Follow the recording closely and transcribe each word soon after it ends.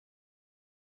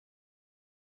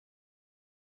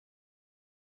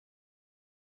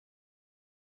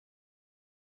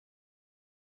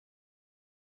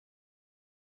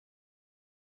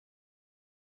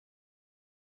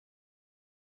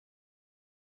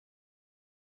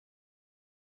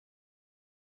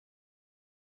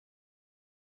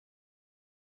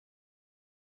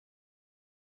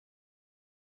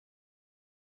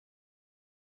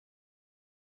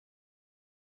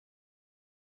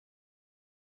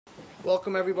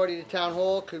Welcome everybody to Town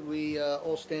Hall. Could we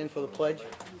all stand for the pledge?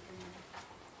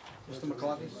 Mr.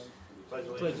 McCarthy? Pledge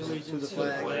allegiance to the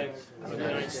flag of the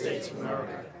United States of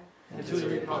America and to the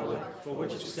republic for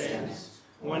which it stands,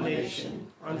 one nation,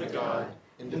 under God,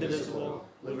 indivisible,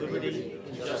 with liberty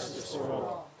and justice for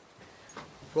all.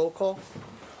 Roll call?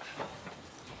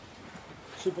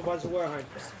 Supervisor Wareheim.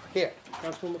 Here.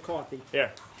 Councilwoman McCarthy.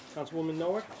 Here. Councilwoman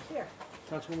Noack. Here.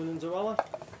 Councilwoman Inzarella.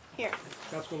 Here.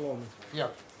 Councilman Loman. Yeah.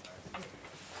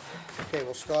 Okay,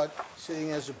 we'll start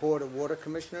sitting as the Board of Water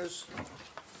Commissioners.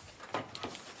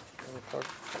 Madam Clerk.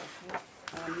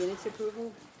 Minutes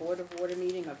approval, Board of Water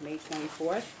meeting of May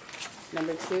 24th.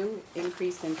 Number 2,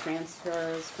 increase in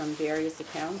transfers from various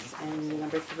accounts. And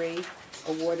number 3,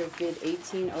 award of bid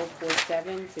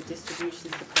 18047 for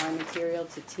distribution supply material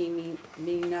to Team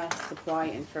Mina Supply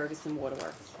and Ferguson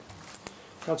Waterworks.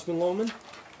 Councilman Loman.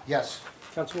 Yes.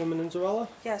 Councilwoman Inzarella.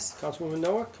 Yes. Councilwoman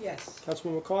Noack. Yes.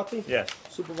 Councilman McCarthy. Yes.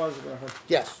 Supervisor Wareheim.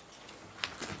 Yes.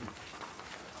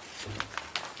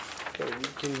 Okay,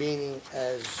 reconvening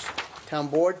as Town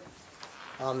Board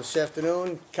this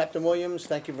afternoon. Captain Williams,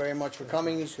 thank you very much for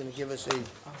coming. He's going to give us a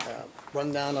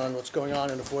rundown on what's going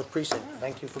on in the 4th Precinct.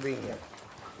 Thank you for being here.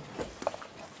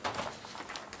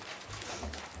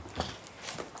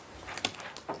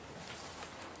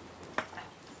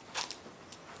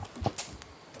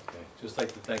 Just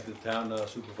like to thank the town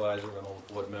supervisor and all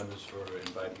the board members for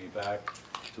inviting me back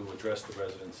to address the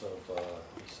residents of the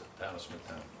town of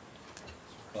Smithtown.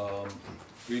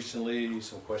 Recently,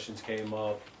 some questions came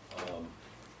up.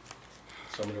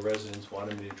 Some of the residents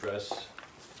wanted me to address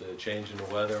the change in the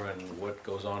weather and what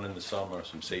goes on in the summer,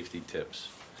 some safety tips.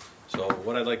 So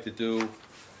what I'd like to do,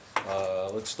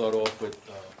 let's start off with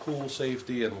pool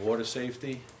safety and water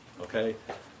safety, okay?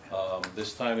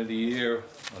 This time of the year,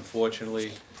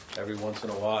 unfortunately, every once in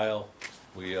a while,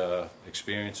 we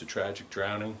experience a tragic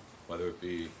drowning, whether it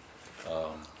be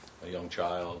a young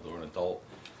child or an adult.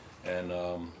 And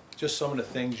just some of the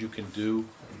things you can do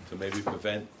to maybe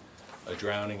prevent a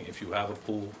drowning if you have a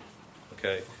pool,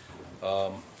 okay?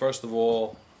 First of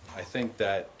all, I think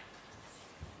that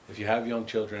if you have young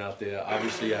children out there,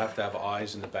 obviously you have to have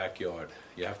eyes in the backyard.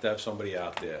 You have to have somebody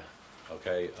out there,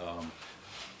 okay?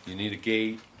 You need a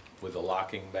gate with a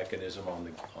locking mechanism on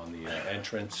the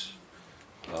entrance.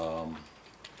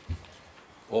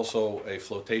 Also, a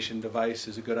flotation device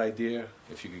is a good idea.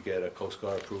 If you could get a Coast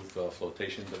Guard approved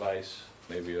flotation device,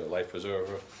 maybe a life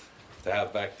preserver to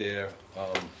have back there.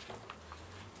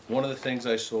 One of the things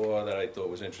I saw that I thought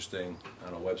was interesting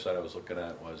on a website I was looking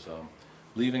at was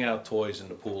leaving out toys in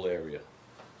the pool area.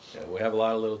 Yeah, we have a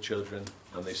lot of little children.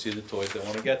 When they see the toys, they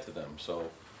want to get to them. So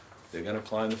they're going to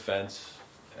climb the fence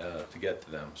to get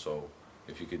to them. So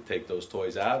if you could take those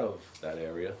toys out of that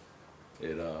area,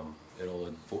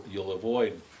 you'll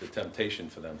avoid the temptation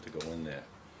for them to go in there.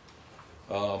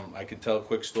 I could tell a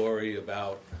quick story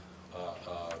about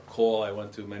a call I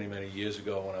went to many, many years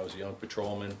ago when I was a young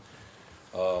patrolman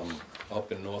up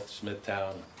in North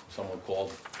Smithtown. Someone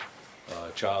called,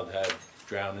 a child had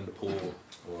drowned in the pool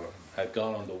or had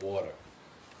gone underwater.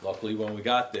 Luckily, when we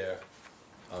got there,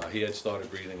 he had started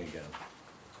breathing again.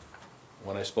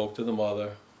 When I spoke to the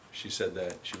mother, she said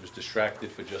that she was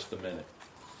distracted for just a minute.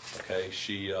 Okay,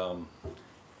 she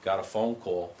got a phone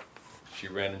call. She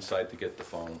ran inside to get the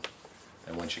phone,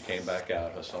 and when she came back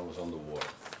out, her son was underwater.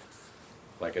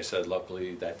 Like I said,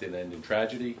 luckily that didn't end in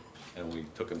tragedy, and we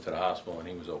took him to the hospital and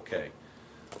he was okay.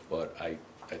 But I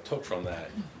took from that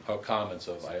her comments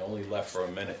of, I only left for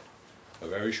a minute, a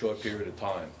very short period of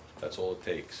time. That's all it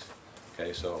takes.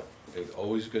 Okay, so it's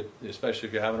always good, especially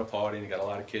if you're having a party and you got a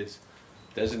lot of kids,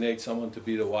 designate someone to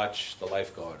be to watch the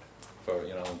lifeguard for,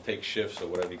 you know, and take shifts or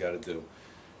whatever you got to do.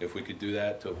 If we could do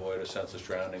that to avoid a senseless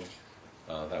drowning,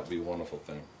 that would be a wonderful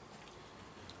thing.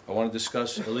 I want to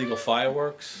discuss illegal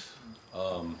fireworks.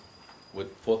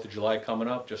 With 4th of July coming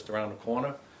up just around the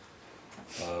corner.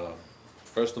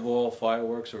 First of all,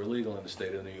 fireworks are illegal in the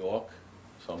state of New York.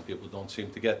 Some people don't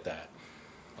seem to get that.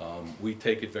 We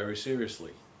take it very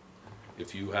seriously.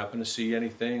 If you happen to see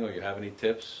anything or you have any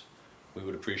tips, we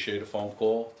would appreciate a phone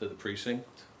call to the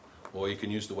precinct, or you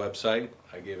can use the website.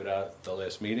 I gave it out at the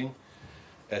last meeting,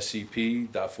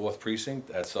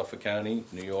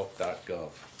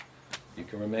 scp.4thprecinct@suffolkcountynewyork.gov. You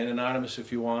can remain anonymous if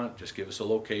you want. Just give us a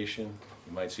location.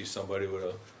 You might see somebody with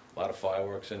a lot of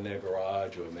fireworks in their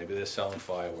garage, or maybe they're selling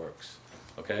fireworks.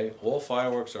 Okay? All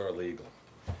fireworks are illegal.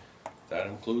 That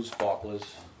includes sparklers.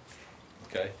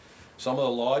 Okay? Some of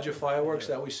the larger fireworks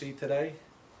that we see today,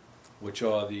 which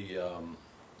are the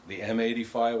M80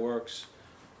 fireworks,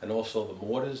 and also the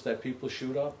mortars that people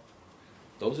shoot up,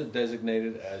 those are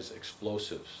designated as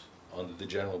explosives under the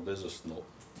general business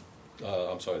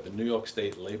the New York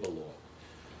State labor law.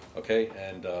 Okay,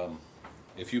 and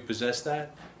if you possess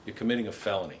that, you're committing a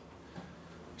felony.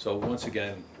 So once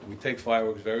again, we take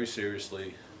fireworks very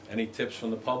seriously. Any tips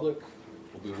from the public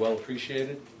will be well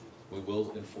appreciated. We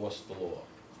will enforce the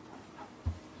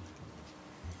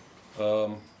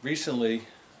law. Recently,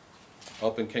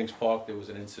 up in Kings Park, there was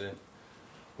an incident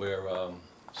where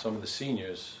some of the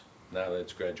seniors, now that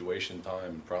it's graduation time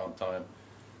and prom time,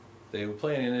 they were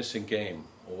playing an innocent game,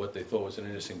 or what they thought was an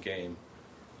innocent game,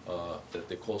 that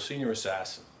they call Senior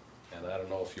Assassin. And I don't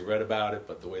know if you read about it,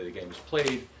 but the way the game is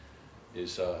played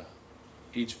is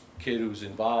each kid who's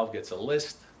involved gets a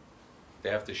list. They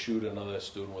have to shoot another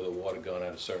student with a water gun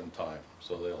at a certain time.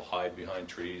 So they'll hide behind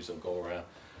trees, they'll go around.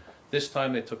 This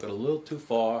time they took it a little too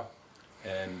far,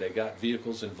 and they got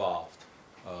vehicles involved.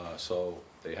 So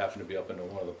they happened to be up in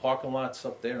one of the parking lots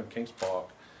up there in Kings Park,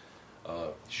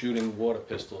 shooting water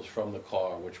pistols from the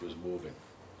car which was moving.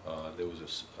 There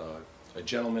was a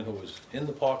gentleman who was in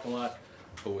the parking lot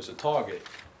who was a target,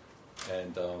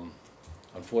 and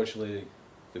unfortunately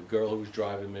the girl who was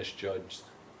driving misjudged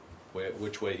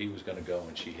which way he was going to go,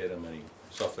 and she hit him and he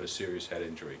suffered a serious head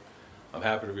injury. I'm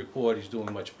happy to report he's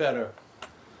doing much better,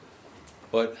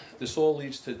 but this all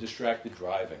leads to distracted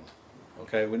driving.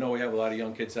 Okay, we know we have a lot of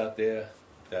young kids out there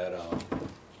that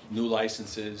new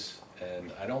licenses,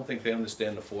 and I don't think they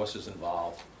understand the forces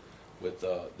involved with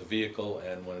the vehicle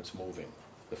and when it's moving,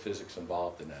 the physics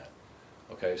involved in that.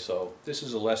 Okay, so this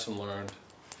is a lesson learned.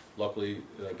 Luckily,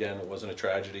 again, it wasn't a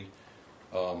tragedy.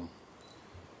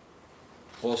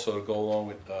 Also, to go along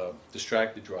with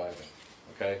distracted driving,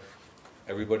 okay?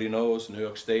 Everybody knows New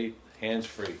York State,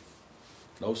 hands-free.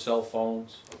 No cell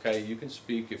phones, okay? You can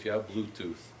speak if you have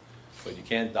Bluetooth, but you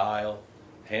can't dial,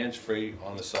 hands-free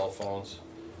on the cell phones.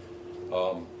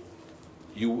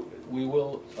 We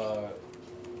will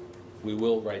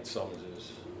write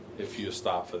summonses if you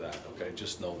stop for that, okay?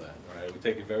 Just know that, all right? We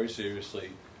take it very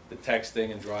seriously. The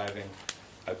texting and driving.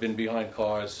 I've been behind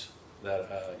cars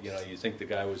that, you think the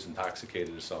guy was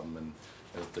intoxicated or something,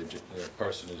 and the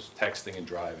person is texting and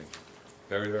driving.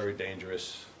 Very, very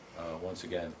dangerous. Once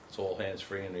again, it's all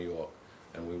hands-free in New York,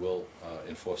 and we will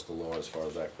enforce the law as far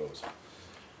as that goes.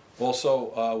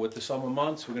 Also, with the summer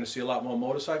months, we're going to see a lot more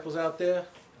motorcycles out there.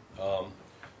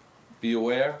 Be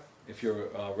aware, if you're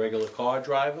a regular car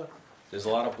driver, there's a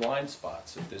lot of blind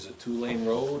spots. If there's a two-lane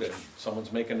road and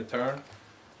someone's making a turn,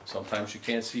 sometimes you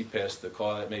can't see past the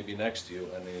car that may be next to you,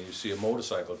 and then you see a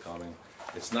motorcycle coming.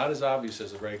 It's not as obvious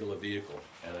as a regular vehicle,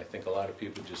 and I think a lot of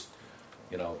people just,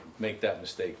 make that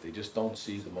mistake. They just don't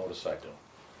see the motorcycle.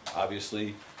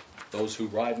 Obviously, those who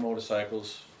ride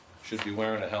motorcycles should be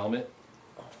wearing a helmet.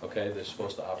 Okay, they're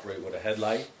supposed to operate with a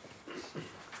headlight.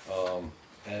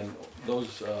 And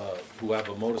those who have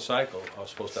a motorcycle are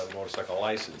supposed to have a motorcycle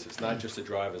license. It's not just a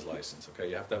driver's license, okay?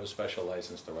 You have to have a special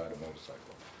license to ride a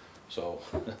motorcycle. So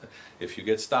if you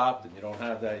get stopped and you don't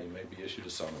have that, you may be issued a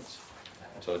summons.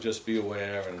 So just be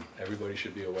aware, and everybody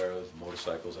should be aware of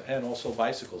motorcycles. And also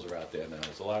bicycles are out there now.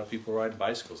 There's a lot of people riding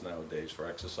bicycles nowadays for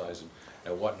exercise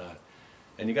and whatnot.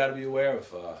 And you got to be aware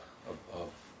of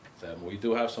them. We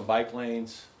do have some bike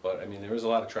lanes, but I mean, there is a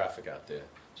lot of traffic out there.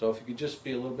 So if you could just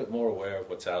be a little bit more aware of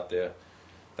what's out there,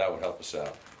 that would help us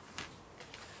out.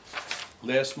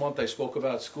 Last month I spoke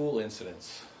about school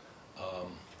incidents.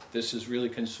 This has really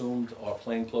consumed our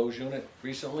plainclothes unit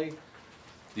recently.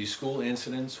 These school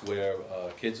incidents where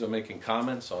kids are making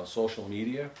comments on social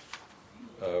media,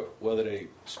 whether they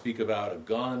speak about a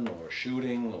gun or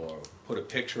shooting or put a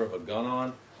picture of a gun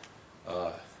on,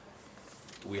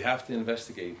 we have to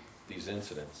investigate these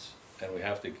incidents, and we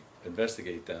have to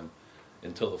investigate them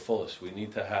until the fullest. We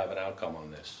need to have an outcome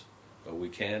on this, but we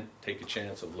can't take a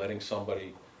chance of letting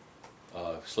somebody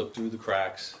slip through the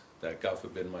cracks that, God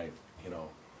forbid, might,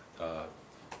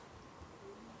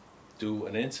 do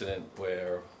an incident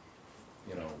where,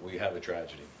 we have a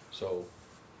tragedy. So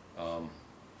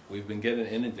we've been getting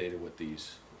inundated with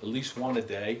these, at least one a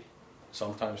day,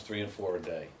 sometimes 3 and 4 a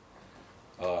day.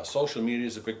 Social media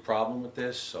is a big problem with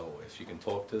this, so if you can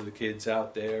talk to the kids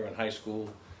out there in high school,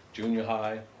 junior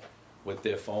high, with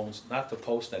their phones, not to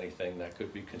post anything that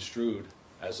could be construed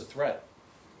as a threat,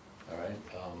 all right?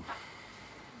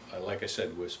 Like I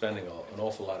said, we're spending an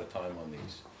awful lot of time on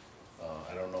these.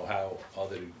 I don't know how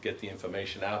other to get the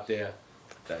information out there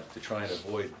to try and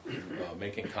avoid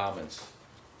making comments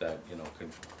that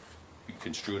can be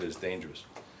construed as dangerous.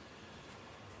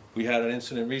 We had an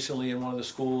incident recently in one of the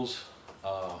schools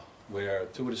where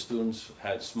 2 of the students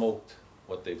had smoked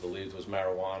what they believed was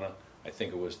marijuana. I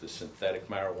think it was the synthetic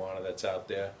marijuana that's out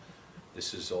there.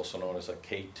 This is also known as a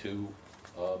K2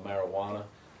 marijuana.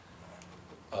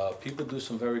 people do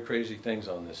some very crazy things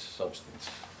on this substance.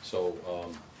 So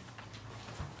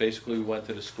basically we went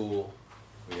to the school,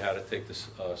 we had to take this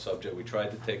subject, we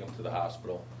tried to take him to the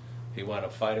hospital. He wound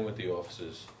up fighting with the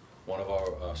officers. One of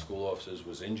our school officers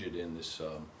was injured in this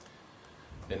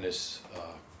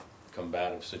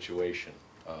combative situation.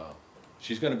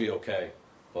 She's going to be okay,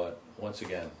 but once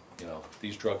again, you know,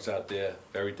 these drugs out there,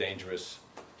 very dangerous.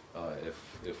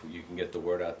 If you can get the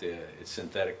word out there, it's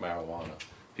synthetic marijuana.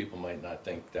 People might not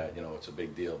think that, you know, it's a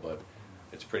big deal, but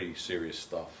it's pretty serious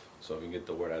stuff. So if you can get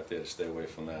the word out there to stay away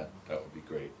from that, that would be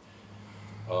great.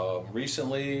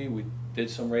 Recently, we did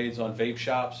some raids on vape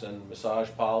shops and massage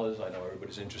parlors. I know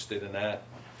everybody's interested in that.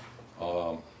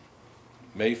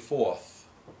 May 4th,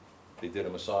 they did a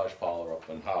massage parlor up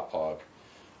in Hop Hog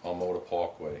on Motor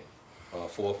Parkway.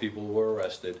 4 people were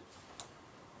arrested.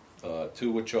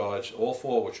 2 were charged, all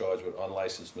 4 were charged with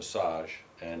unlicensed massage,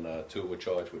 and 2 were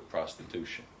charged with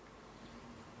prostitution.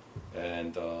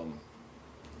 And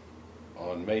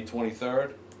on May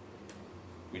 23rd,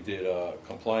 we did a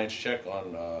compliance check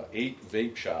on 8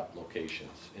 vape shop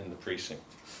locations in the precinct.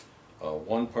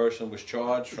 1 person was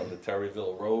charged from the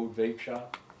Terryville Road vape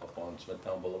shop up on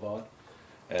Smithtown Boulevard,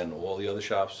 and all the other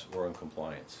shops were in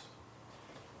compliance.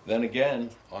 Then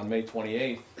again, on May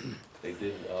 28th, they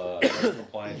did a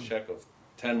compliance check of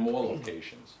 10 more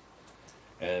locations,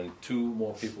 and 2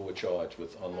 more people were charged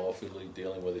with unlawfully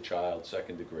dealing with a child,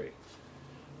 2nd degree.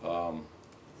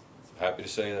 Happy to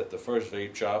say that the first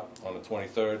vape shop on the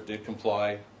 23rd did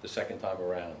comply the 2nd time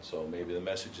around, so maybe the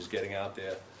message is getting out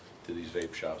there to these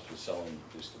vape shops for selling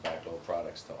these tobacco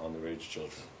products to underage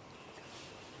children.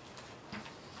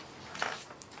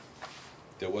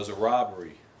 There was a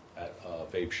robbery at a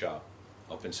vape shop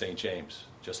up in St. James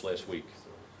just last week.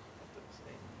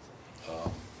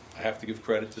 I have to give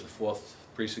credit to the 4th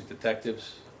Precinct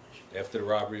detectives. After the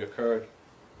robbery occurred,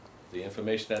 the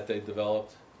information that they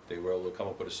developed, they were able to come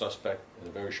up with a suspect in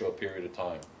a very short period of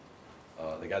time.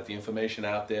 They got the information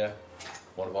out there.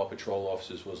 One of our patrol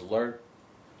officers was alert,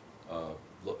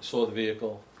 saw the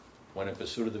vehicle, went in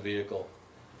pursuit of the vehicle.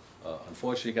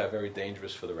 Unfortunately, it got very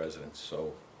dangerous for the residents,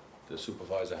 so the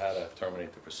supervisor had to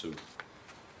terminate the pursuit.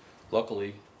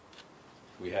 Luckily,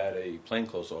 we had a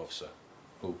plainclothes officer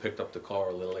who picked up the car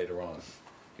a little later on.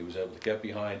 He was able to get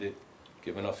behind it,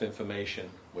 give enough information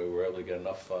where we were able to get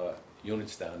enough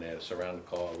units down there to surround the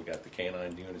car. We got the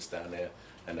canine units down there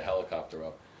and the helicopter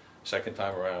up. 2nd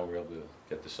time around, we were able to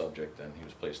get the subject, and he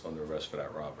was placed under arrest for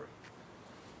that robbery.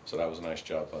 So that was a nice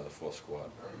job by the 4th squad.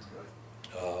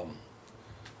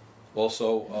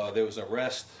 Also, there was an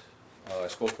arrest. I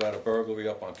spoke about a burglary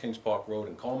up on Kings Park Road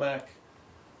in Comac.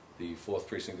 The 4th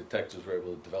Precinct detectives were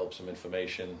able to develop some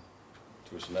information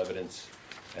through some evidence,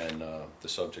 and the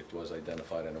subject was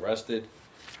identified and arrested.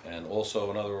 And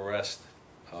also another arrest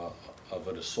of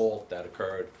an assault that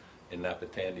occurred in Napa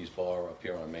Tandy's bar up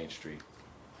here on Main Street.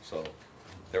 So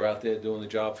they're out there doing the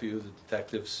job for you, the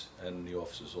detectives and the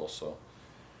officers also.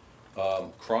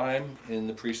 Crime in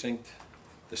the precinct,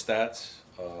 the stats,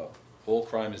 all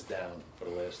crime is down for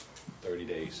the last 30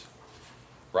 days.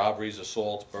 Robberies,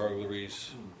 assaults,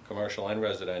 burglaries, commercial and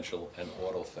residential, and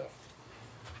auto theft.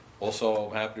 Also,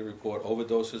 I'm happy to report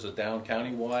overdoses are down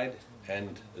countywide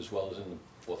and as well as in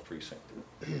the 4th Precinct,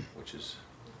 which is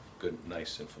good,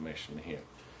 nice information to hear.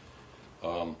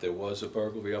 There was a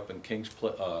burglary up in Kim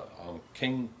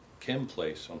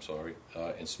Place,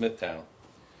 in Smithtown.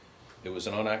 It was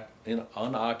an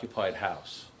unoccupied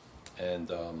house,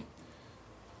 and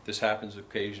this happens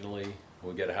occasionally.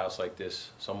 When we get a house like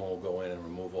this, someone will go in and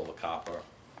remove all the copper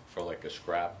for like a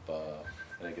scrap,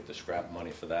 and they get the scrap money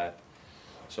for that.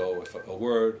 So if a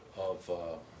word of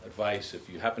advice, if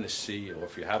you happen to see, or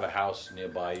if you have a house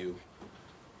nearby you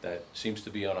that seems to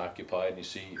be unoccupied, and you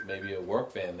see maybe a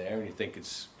work van there and you think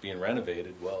it's being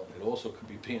renovated, well, it also could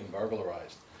be being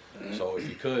burglarized. So if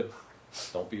you could,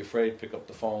 don't be afraid, pick up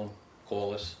the phone,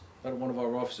 call us, let one of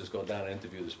our officers go down and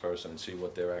interview this person and see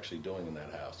what they're actually doing in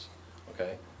that house,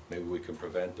 okay? Maybe we can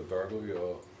prevent the burglary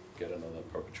or get another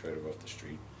perpetrator off the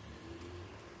street.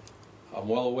 I'm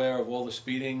well aware of all the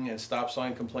speeding and stop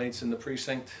sign complaints in the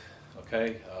precinct,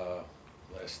 okay?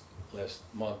 Last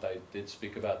month I did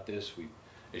speak about this. We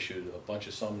issued a bunch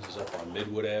of summonses up on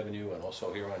Midwood Avenue and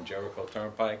also here on Jericho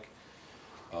Turnpike.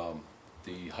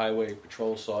 The highway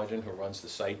patrol sergeant who runs the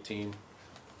site team,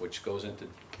 which goes into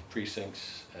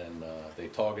precincts and they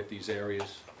target these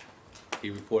areas, he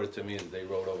reported to me that they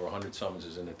wrote over 100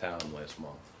 summonses in the town last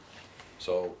month.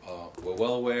 So we're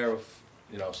well aware of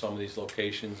some of these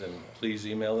locations, and please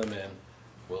email them in.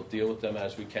 We'll deal with them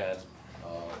as we can.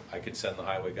 I could send the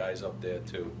highway guys up there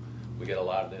too. We get a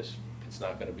lot of this. It's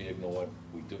not going to be ignored.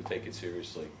 We do take it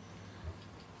seriously.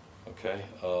 Okay,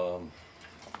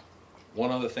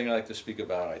 one other thing I'd like to speak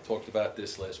about, I talked about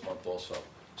this last month also,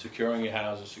 securing your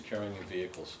houses, securing your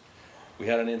vehicles. We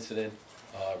had an incident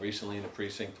recently in the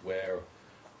precinct where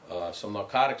some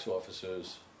narcotics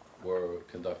officers were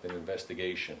conducting an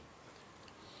investigation.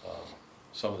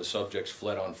 Some of the subjects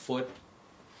fled on foot,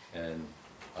 and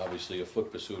obviously a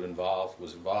foot pursuit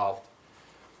was involved.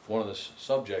 One of the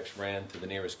subjects ran to the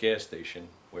nearest gas station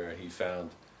where he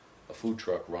found a food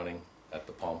truck running at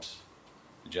the pumps.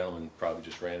 The gentleman probably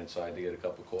just ran inside to get a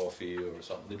cup of coffee or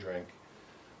something to drink,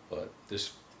 but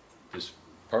this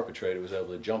perpetrator was able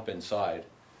to jump inside.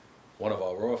 One of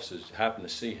our officers happened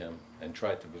to see him and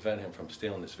tried to prevent him from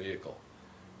stealing this vehicle.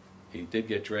 He did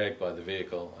get dragged by the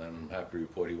vehicle, and I'm happy to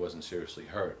report he wasn't seriously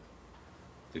hurt.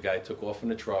 The guy took off in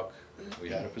the truck. We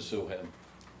had to pursue him.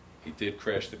 He did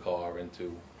crash the car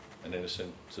into an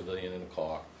innocent civilian in a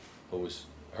car who was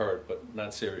hurt, but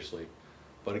not seriously.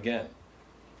 But again,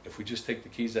 if we just take the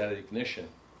keys out of the ignition,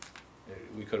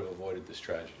 we could have avoided this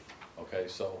tragedy. Okay,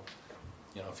 so,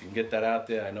 you know, if you can get that out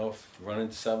there, I know if you run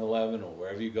into 7-Eleven or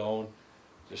wherever you're going,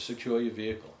 just secure your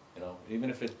vehicle. You know, even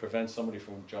if it prevents somebody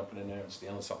from jumping in there and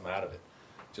stealing something out of it,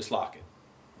 just lock it.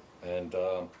 And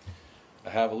I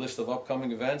have a list of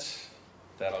upcoming events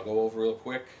that I'll go over real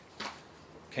quick.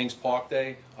 Kings Park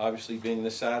Day, obviously being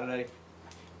this Saturday,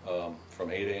 from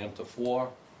 8 a.m. to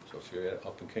 4. So if you're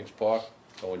up in Kings Park,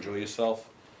 go enjoy yourself.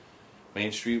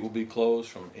 Main Street will be closed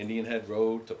from Indian Head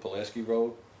Road to Pulaski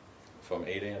Road from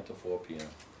 8 a.m. to 4 p.m.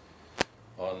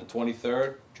 On the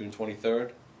 23rd, June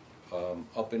 23rd,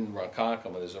 up in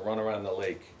Ronkonkoma, there's a run around the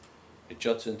lake. It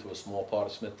juts into a small part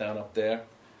of Smithtown up there,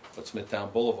 but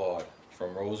Smithtown Boulevard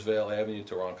from Roseville Avenue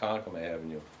to Ronkonkoma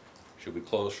Avenue should be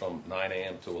closed from 9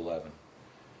 a.m. to 11.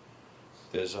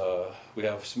 We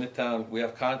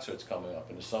have concerts coming up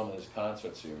in the summer. There's a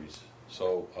concert series.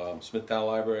 So Smithtown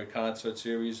Library Concert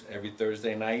Series every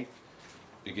Thursday night,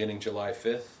 beginning July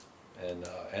 5th and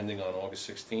ending on August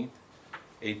 16th,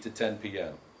 8 to 10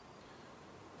 p.m.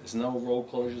 There's no road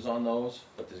closures on those,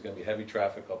 but there's going to be heavy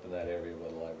traffic up in that area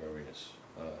where the library is.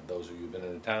 Those of you who've been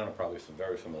in the town are probably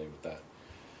very familiar with that.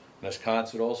 This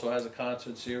concert also has a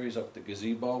concert series up at the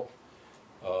Gazebo,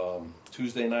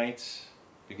 Tuesday nights,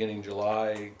 beginning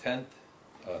July 10th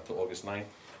to August 9th,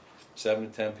 7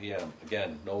 to 10 p.m.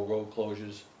 Again, no road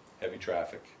closures, heavy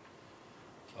traffic.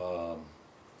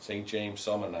 St. James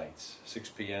Summer Nights, 6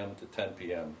 p.m. to 10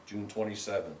 p.m., June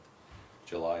 27th,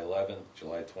 July 11th,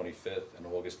 July 25th, and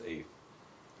August 8th.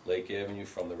 Lake Avenue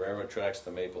from the railroad tracks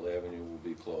to Maple Avenue will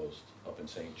be closed up in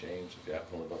St. James if you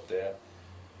happen to live up there.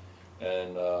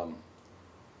 And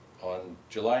on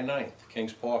July 9th,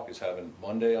 Kings Park is having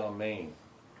Monday on Main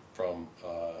from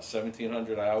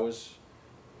 1700 hours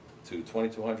to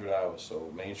 2200 hours.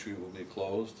 So Main Street will be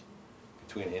closed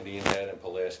between Indian Head and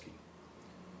Pulaski.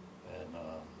 And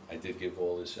I did give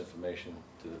all this information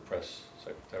to the press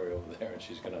secretary over there, and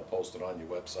she's going to post it on your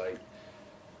website.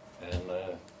 And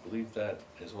I believe that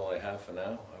is all I have for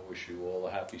now. I wish you all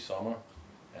a happy summer,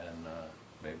 and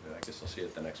maybe I guess I'll see you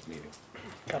at the next meeting.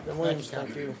 Captain Williams,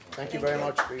 thank you. Thank you very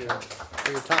much for your time.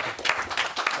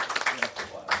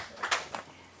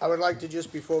 I would like to,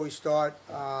 just before we start,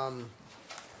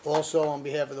 also on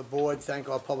behalf of the board, thank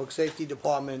our Public Safety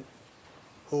Department,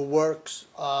 who works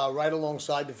right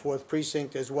alongside the 4th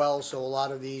Precinct as well, so a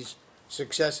lot of these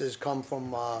successes come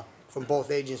from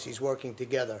both agencies working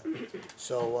together.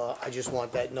 So I just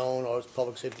want that known. Our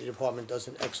Public Safety Department does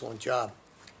an excellent job.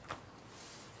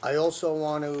 I also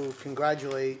want to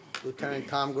congratulate Lieutenant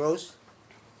Tom Gross.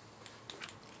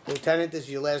 Lieutenant, this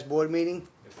is your last board meeting.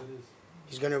 Yes, it is.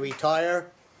 He's going to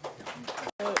retire.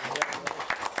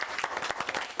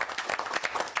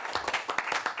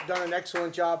 You've done an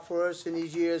excellent job for us in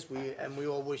these years, and we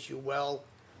all wish you well,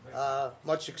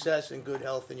 much success and good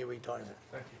health in your retirement.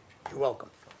 Thank you. You're welcome.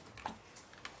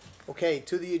 Okay,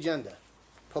 to the agenda.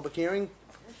 Public hearing,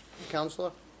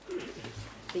 Counselor?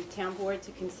 The town board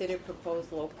to consider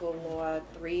proposed local law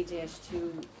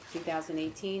 3-2,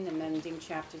 2018, amending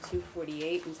chapter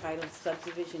 248 entitled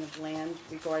subdivision of land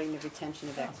regarding the retention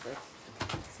of experts.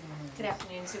 Good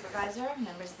afternoon, Supervisor,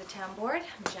 members of the Town Board.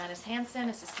 I'm Janice Hanson,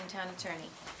 Assistant Town Attorney.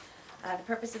 The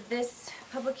purpose of this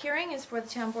public hearing is for the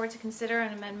Town Board to consider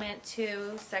an amendment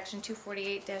to Section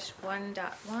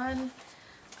 248-1.1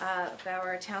 of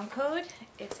our Town Code.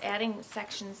 It's adding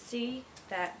Section C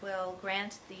that will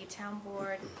grant the Town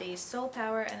Board the sole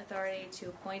power and authority to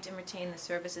appoint and retain the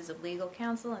services of legal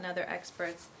counsel and other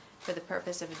experts for the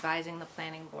purpose of advising the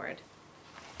Planning Board.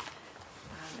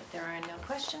 If there are no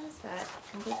questions, that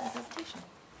concludes my presentation.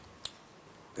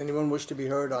 Anyone wish to be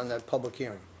heard on that public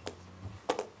hearing?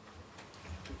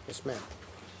 Yes, ma'am.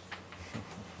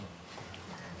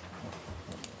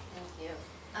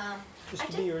 Just I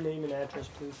give me your name and address,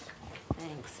 please.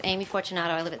 Thanks. Amy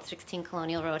Fortunato. I live at 16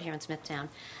 Colonial Road here in Smithtown.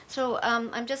 So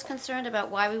I'm just concerned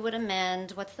about why we would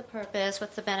amend. What's the purpose?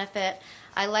 What's the benefit?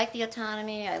 I like the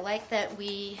autonomy. I like that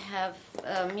we have,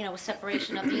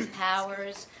 separation of these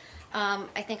powers.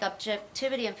 I think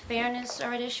objectivity and fairness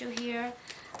are at issue here.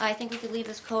 I think we could leave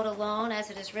this code alone as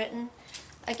it is written.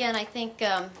 Again, I think,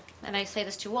 and I say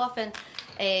this too often,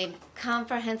 a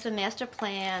comprehensive master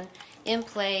plan in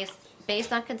place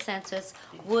based on consensus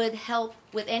would help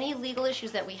with any legal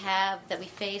issues that we have, that we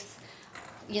face,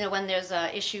 when there's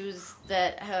issues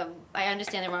that I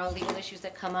understand there are legal issues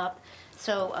that come up.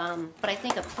 So, but I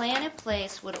think a plan in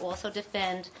place would also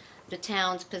defend the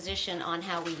town's position on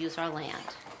how we use our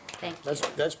land. Thank you.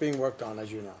 That's being worked on,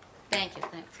 as you know. Thank you,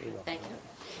 thanks. Thank you.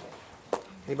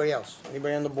 Anybody else?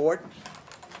 Anybody on the board?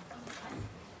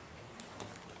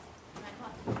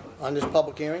 On this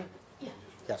public hearing?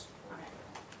 Yes.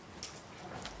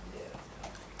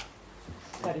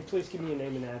 Patty, please give me your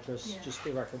name and address, just for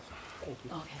the record. Thank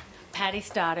you. Okay. Patty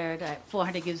Stoddard at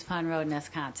 400 Gibbs Pond Road,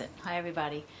 Nesconset. Hi,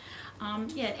 everybody.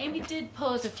 Amy did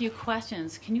pose a few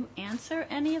questions. Can you answer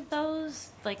any of those?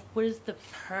 Like, what is the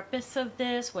purpose of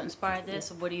this? What inspired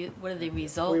this? What are the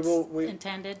results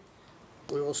intended?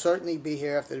 We will certainly be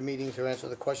here after the meeting to answer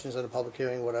the questions of the public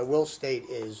hearing. What I will state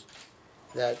is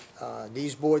that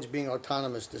these boards being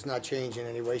autonomous does not change in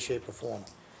any way, shape, or form.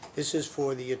 This is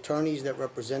for the attorneys that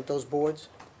represent those boards.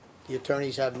 The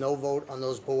attorneys have no vote on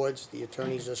those boards. The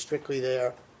attorneys are strictly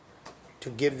there to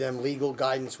give them legal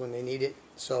guidance when they need it.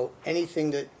 So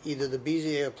anything that either the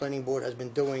BZA or Planning Board has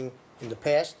been doing in the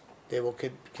past, they will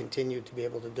continue to be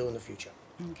able to do in the future.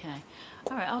 Okay.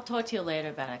 All right, I'll talk to you later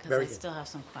about it because Very I good. still have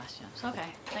some questions.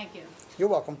 Okay, thank you. You're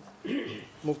welcome.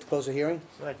 Move to close the hearing?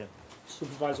 Second.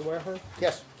 Supervisor Wareham?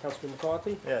 Yes. Councilman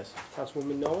McCarthy? Yes.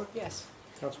 Councilwoman Noah? Yes.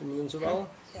 Councilwoman Inzarella?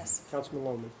 Yes. Councilman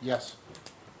Lohman? Yes.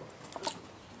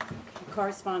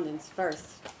 Correspondence first.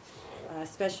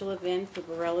 Special event for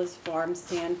Barella's Farm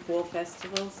Stand Fall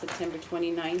Festival, September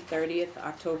 29th, 30th,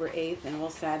 October 8th, and all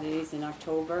Saturdays in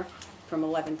October from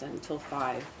 11 until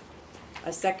 5.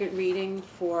 A second reading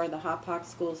for the Hop Park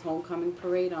School's Homecoming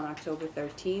Parade on October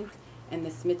 13th, and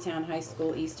the Smithtown High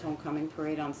School East Homecoming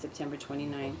Parade on September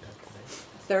 29th.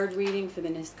 Third reading for the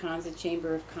Nesconset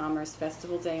Chamber of Commerce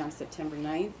Festival Day on September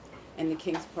 9th, and the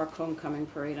Kings Park Homecoming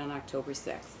Parade on October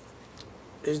 6th.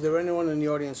 Is there anyone in the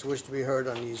audience who wish to be heard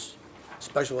on these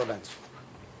special events?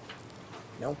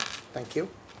 No? Thank you.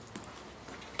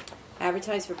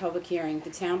 Advertise for public hearing. The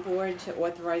town board to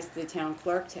authorize the town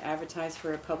clerk to advertise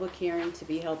for a public hearing to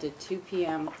be held at 2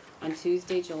 p.m. on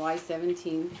Tuesday, July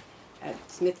 17th at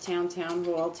Smithtown Town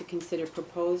Hall to consider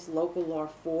proposed local law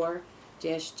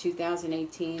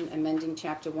 4-2018, amending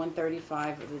chapter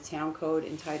 135 of the town code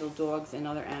entitled Dogs and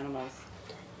Other Animals.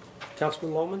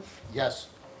 Councilman Lohman? Yes.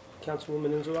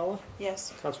 Councilwoman Inzarella?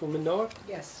 Yes. Councilwoman Noah?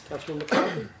 Yes. Councilman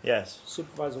McCarthy? Yes.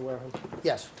 Supervisor Wareham?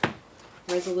 Yes.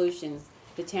 Resolutions.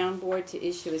 The town board to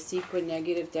issue a secret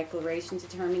negative declaration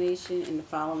determination in the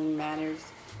following matters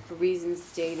for reasons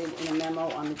stated in a memo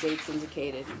on the dates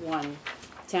indicated. 1.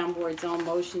 Town board's own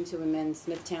motion to amend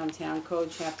Smithtown Town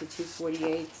Code, Chapter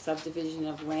 248, subdivision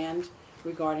of land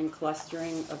regarding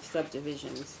clustering of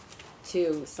subdivisions.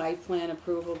 2. Site plan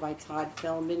approval by Todd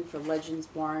Feldman for Legends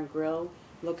Bar and Grill,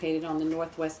 located on the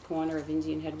northwest corner of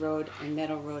Indian Head Road and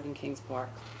Meadow Road in Kings Park.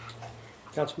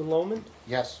 Councilman Lohman?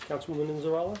 Yes. Councilwoman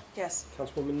Inzarella? Yes.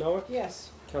 Councilwoman Noah? Yes.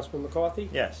 Councilman McCarthy?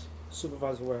 Yes.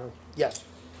 Supervisor Wareham? Yes.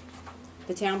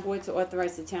 The town board to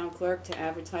authorize the town clerk to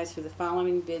advertise for the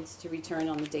following bids to return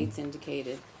on the dates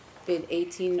indicated. Bid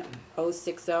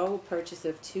 18060, purchase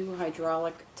of 2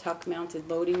 hydraulic tuck-mounted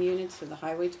loading units for the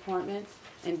highway department,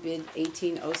 and bid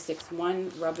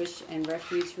 18061, rubbish and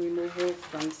refuse removal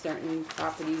from certain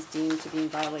properties deemed to be in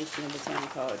violation of the town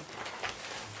code.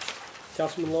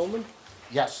 Councilman Lohman?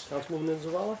 Yes. Councilwoman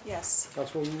Inzarella? Yes.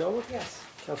 Councilwoman Noah? Yes.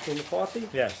 Councilman McCarthy?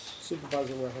 Yes.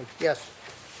 Supervisor Wareham? Yes.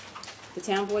 The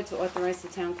town board to authorize the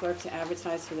town clerk to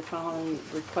advertise for the following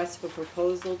request for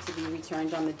proposal to be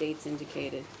returned on the dates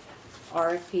indicated.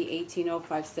 RFP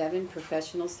 18057,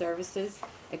 professional services,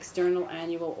 external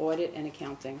annual audit and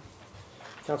accounting.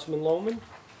 Councilman Lohman?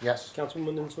 Yes.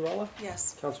 Councilwoman Inzarella?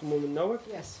 Yes. Councilwoman Noah?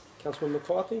 Yes. Councilman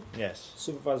McCarthy? Yes.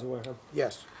 Supervisor Wareham?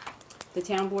 Yes. The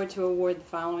town board to award the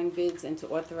following bids and to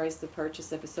authorize the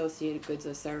purchase of associated goods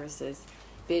or services.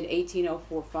 Bid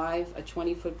 18045, a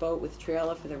 20-foot boat with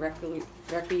trailer for the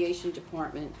recreation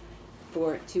department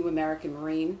for 2 American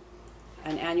Marine.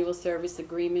 An annual service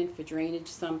agreement for drainage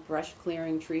sump brush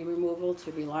clearing tree removal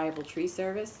to Reliable Tree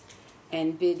Service.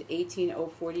 And bid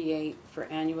 18048 for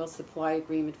annual supply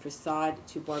agreement for sod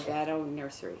to Barbado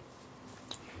Nursery.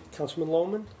 Councilman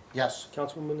Lohman, Yes.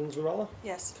 Councilwoman Inzarella,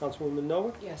 Yes. Councilwoman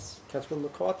Noah, Yes. Councilman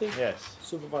McCarthy, Yes.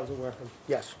 Supervisor Wareham.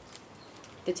 Yes.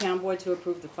 The town board to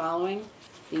approve the following.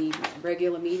 The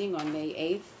regular meeting on May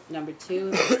 8th. Number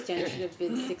 2, the extension of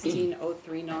bid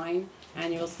 16039,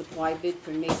 annual supply bid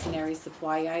for masonry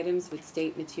supply items with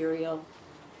state material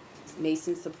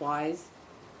mason supplies.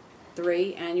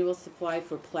 3, annual supply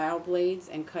for plow blades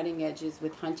and cutting edges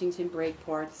with Huntington Brake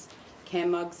Parts,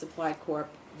 Chemug Supply Corp.,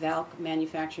 Valk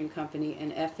Manufacturing Company,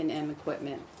 and F&M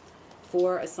Equipment.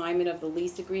 4, assignment of the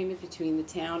lease agreement between the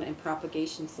town and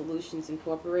Propagation Solutions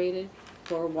Incorporated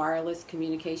for a wireless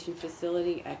communication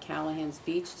facility at Callahan's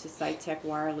Beach to SiteTech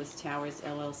Wireless Towers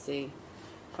LLC.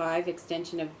 5,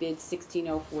 extension of bid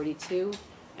 16042,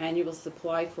 annual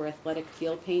supply for athletic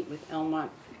field paint with Elmont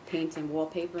Paint and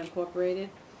Wallpaper Incorporated.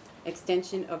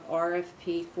 Extension of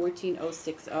RFP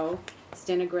 14060,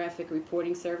 stenographic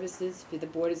reporting services for the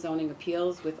Board of Zoning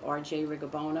Appeals with RJ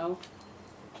Rigobono.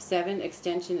 7,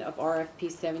 extension of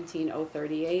RFP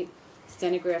 17038,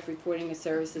 stenograph reporting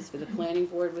services for the Planning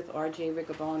Board with RJ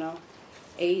Rigobono.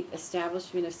 8,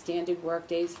 establishment of standard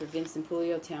workdays for Vincent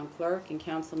Pulio, Town Clerk, and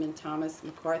Councilman Thomas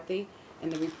McCarthy,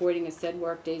 and the reporting of said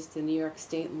workdays to the New York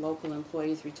State and local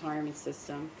employees' retirement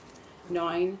system.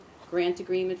 9, grant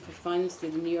agreement for funds to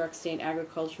the New York State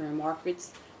Agriculture and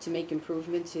Markets to make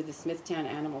improvement to the Smithtown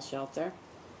Animal Shelter.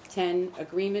 10,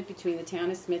 agreement between the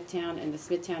Town of Smithtown and the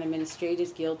Smithtown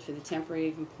Administrators Guild for the temporary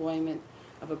employment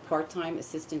of a part-time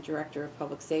Assistant Director of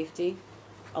Public Safety.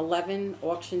 11,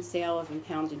 auction sale of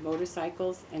impounded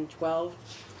motorcycles. And 12,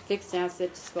 fixed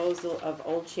asset disposal of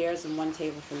old chairs and one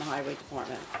table from the Highway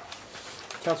Department.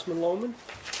 Councilman Lohman,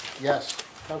 Yes.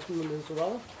 Councilwoman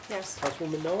Inzarella, Yes.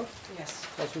 Councilwoman Noah, Yes.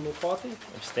 Councilman McCarthy,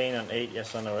 Abstain on 8,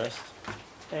 yes on the rest.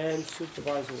 and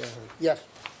Supervisor Wareham. Yes.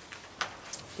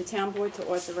 The town board to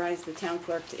authorize the town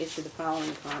clerk to issue the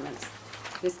following comments.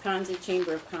 Wisconsin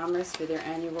Chamber of Commerce for their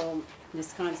annual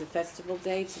Wisconsin Festival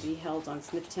Day to be held on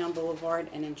Smithtown Boulevard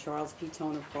and in Charles P.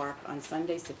 Toner Park on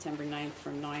Sunday, September 9th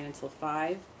from 9 until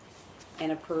 5.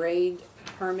 And a parade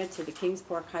permit to the Kings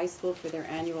Park High School for their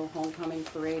annual homecoming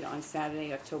parade on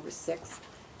Saturday, October 6th,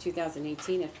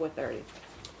 2018 at 4:30.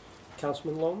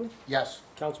 Councilman Lohman, Yes.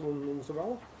 Councilwoman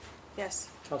Inzarella, Yes.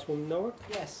 Councilwoman Noah,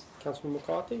 Yes. Councilman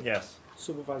McCarthy, Yes.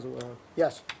 Supervisor Wareham.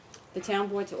 Yes. The town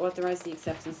board to authorize the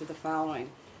acceptance of the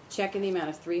following. Check in the amount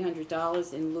of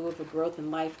 $300 in lieu of a growth and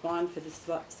life bond for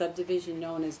the subdivision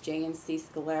known as J&C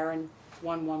Scalarin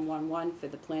 1111 for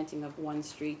the planting of one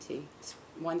street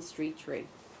tree.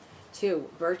 2,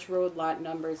 Birch Road lot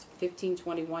numbers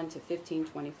 1521 to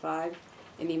 1525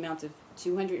 in the amount of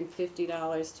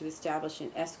 $250 to establish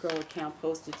an escrow account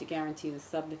posted to guarantee the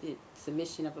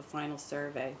submission of a final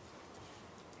survey.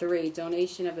 3,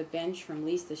 donation of a bench from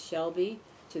Lisa Shelby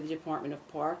to the Department of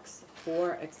Parks.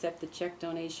 4, accept the check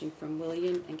donation from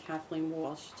William and Kathleen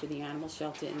Walsh to the animal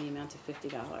shelter in the amount of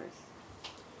 $50.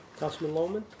 Councilman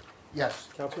Lohman, Yes.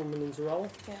 Councilwoman Inzarella,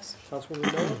 Yes.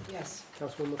 Councilwoman Noah, Yes.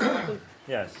 Councilman McCarthy,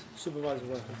 Yes. Supervisor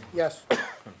Wareham. Yes.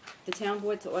 The town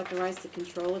board to authorize the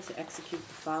controller to execute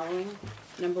the following.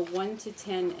 Number 1 to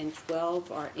 10 and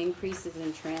 12 are increases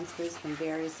in transfers from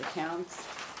various accounts.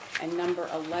 And number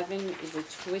 11 is a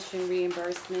tuition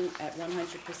reimbursement at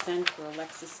 100% for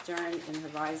Alexis Stern in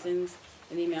Horizons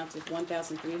in the amount of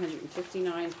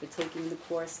 $1,359 for taking the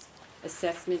course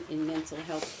Assessment in Mental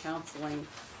Health Counseling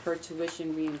per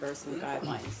tuition reimbursement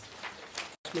guidelines.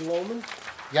 Councilman Lohman,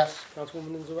 Yes.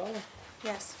 Councilwoman Inzarella,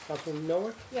 Yes. Councilwoman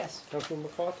Noah, Yes. Councilman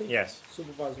McCarthy, Yes.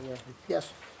 Supervisor Wareham.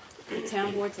 Yes. The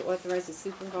town board to authorize the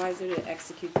supervisor to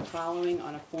execute the following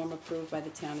on a form approved by the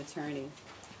town attorney.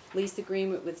 Lease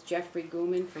agreement with Jeffrey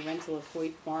Gooman for rental of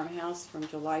Hoyt Farmhouse from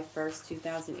July 1st,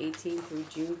 2018 through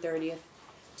June 30th,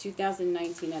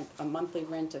 2019 at a monthly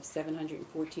rent of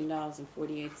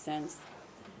 $714.48.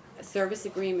 A service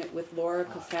agreement with Laura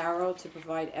Cafaro to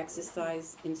provide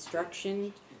exercise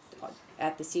instruction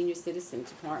at the Senior Citizen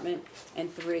Department.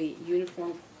 And 3,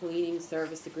 uniform cleaning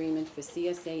service agreement for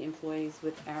CSA employees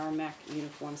with Aramac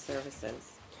Uniform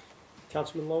Services.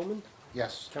 Councilman Lohman,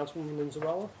 Yes. Councilwoman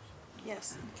Inzarella,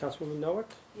 Yes. Councilwoman Noah,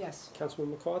 Yes.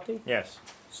 Councilman McCarthy, Yes.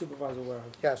 Supervisor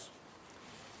Wareham. Yes.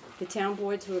 The town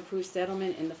board to approve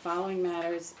settlement in the following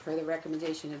matters per the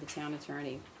recommendation of the town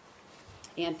attorney.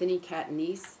 Anthony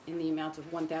Catanese in the amount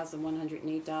of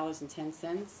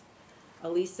 $1,108.10.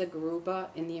 Elisa Garuba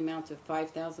in the amount of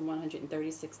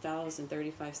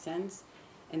 $5,136.35.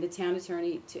 And the town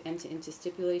attorney to enter into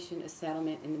stipulation of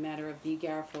settlement in the matter of V.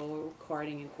 Garofalo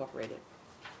Carding Incorporated.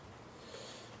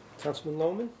 Councilman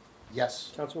Lohman,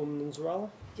 Yes. Councilwoman Inzarella,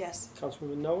 Yes.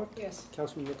 Councilwoman Noah, Yes.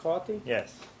 Councilman McCarthy,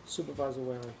 Yes. Supervisor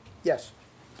Wareham. Yes.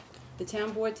 The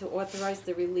town board to authorize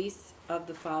the release of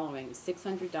the following: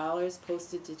 $600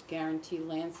 posted to guarantee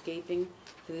landscaping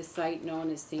for the site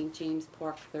known as St. James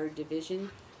Park 3rd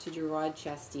Division to Gerard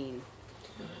Chastain.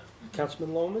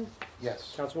 Councilman Lohman,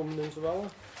 Yes. Councilwoman Minzarella,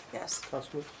 Yes.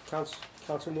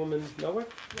 Councilwoman Noah,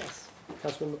 Yes.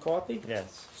 Councilman McCarthy,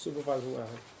 Yes. Supervisor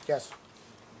Waring. Yes.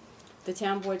 The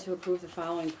town board to approve the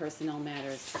following personnel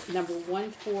matters. Number 1,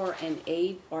 4, and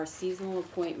 8 are seasonal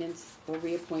appointments or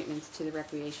reappointments to the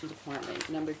Recreation Department.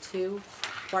 Number 2,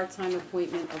 part-time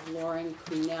appointment of Lauren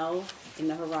Cunell in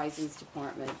the Horizons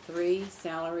Department. 3,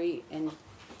 salary and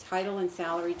title and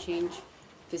salary change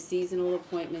for seasonal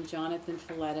appointment Jonathan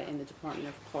Folletta in the Department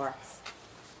of Parks.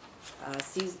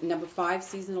 Number 5,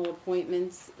 seasonal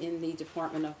appointments in the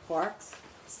Department of Parks.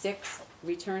 6,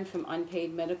 return from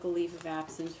unpaid medical leave of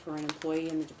absence for an employee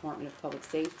in the Department of Public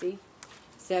Safety.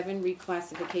 7,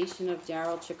 reclassification of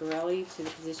Darrell Ciccarelli to the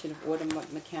position of Auto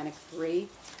Mechanic 3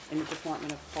 in the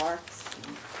Department of Parks.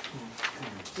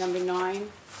 Number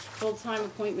 9, full-time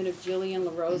appointment of Jillian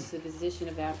LaRose to the position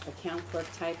of account clerk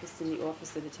typist in the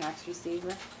Office of the Tax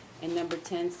Receiver. And number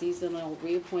 10, seasonal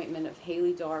reappointment of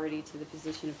Haley Doherty to the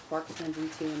position of Park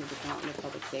Attendant 2 in the Department of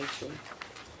Public Safety.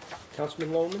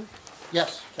 Councilman Lohman,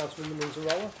 Yes. Councilwoman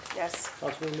Minzarella, Yes.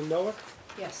 Councilwoman Noah,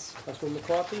 Yes. Councilman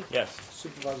McCarthy, Yes.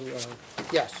 Supervisor Waring.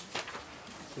 Yes.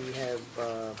 We have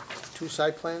 2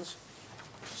 site plans,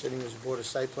 sitting as a Board of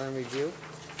Site Plan Review.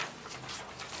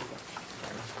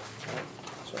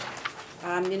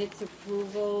 Minutes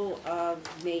approval of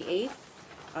May 8th.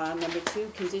 Number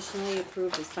 2, conditionally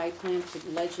approve the site plan for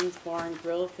Legends Bar and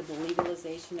Grill for the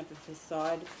legalization of the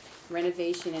facade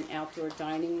renovation and outdoor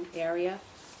dining area,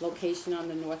 location on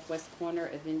the northwest corner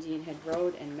of Indian Head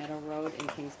Road and Meadow Road in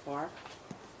Kings Park.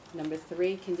 Number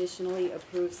 3, conditionally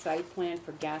approve site plan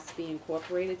for Gatsby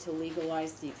Incorporated to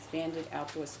legalize the expanded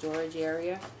outdoor storage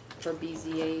area for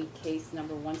BZA case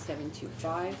number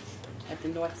 1725 at the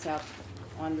north-south,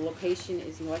 on the location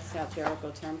is north-south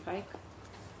Jericho Turnpike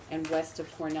and west of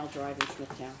Cornell Drive in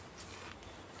Smithtown.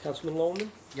 Councilman Lohman,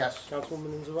 Yes.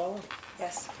 Councilwoman Minzarella,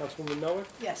 Yes. Councilwoman Noah,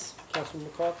 Yes. Councilman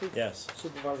McCarthy, Yes.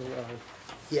 Supervisor Waring.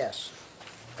 Yes.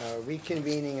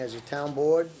 Reconvening as a town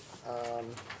board,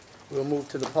 we'll move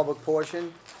to the public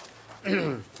portion.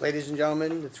 Ladies and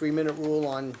gentlemen, the 3-minute rule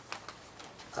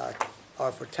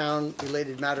are for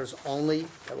town-related matters only,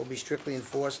 that will be strictly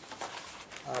enforced.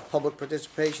 Public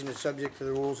participation is subject to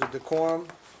the rules of decorum.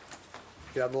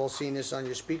 You have all seen this on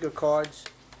your speaker cards,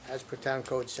 as per Town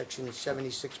Code Section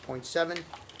 76.7. The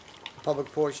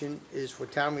public portion is for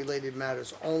town-related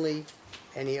matters only.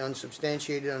 Any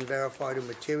unsubstantiated, unverified, or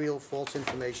material false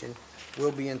information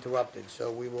will be interrupted.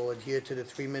 So we will adhere to the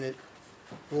 3-minute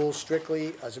rule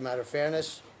strictly as a matter of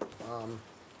fairness.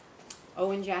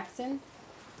 Owen Jackson?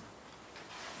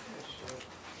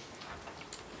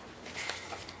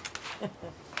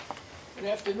 Good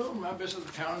afternoon, members of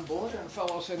the town board and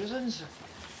fellow citizens.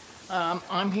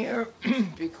 I'm here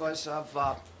because of,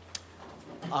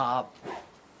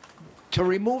 to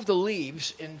remove the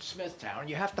leaves in Smithtown,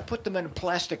 you have to put them in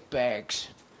plastic bags.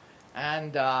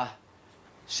 And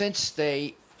since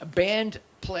they banned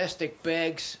plastic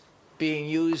bags being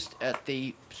used at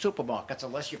the supermarkets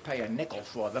unless you pay a nickel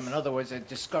for them, in other words, they're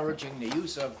discouraging the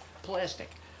use of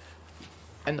plastic.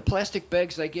 And the plastic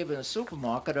bags they give in the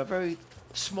supermarket are very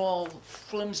small,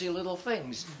 flimsy little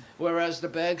things, whereas the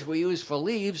bags we use for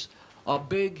leaves are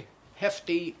big,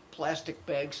 hefty plastic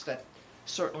bags that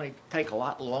certainly take a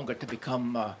lot longer to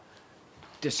become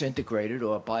disintegrated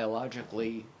or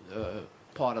biologically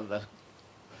part of the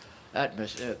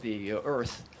atmosphere, the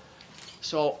earth.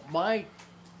 So I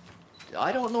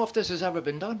don't know if this has ever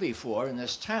been done before in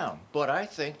this town, but I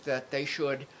think that they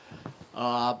should,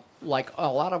 like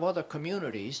a lot of other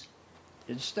communities,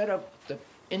 instead of the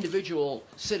individual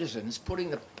citizens putting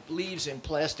the leaves in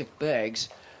plastic bags,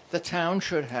 the town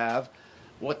should have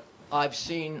what I've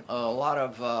seen a lot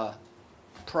of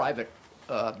private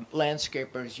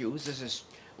landscapers use. This is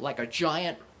like a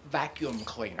giant vacuum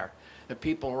cleaner. The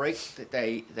people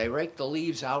they rake the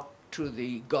leaves out to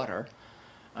the gutter,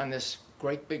 and this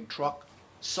great big truck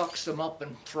sucks them up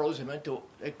and throws them into,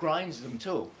 it grinds them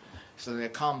too, so they're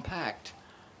compact,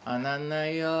 and then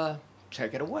they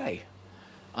take it away.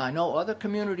 I know other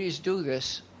communities do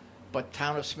this, but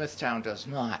town of Smithtown does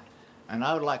not, and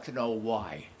I would like to know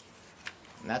why.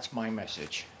 And that's my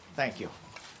message. Thank you.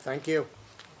 Thank you.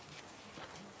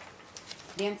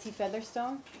 Nancy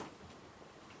Featherstone?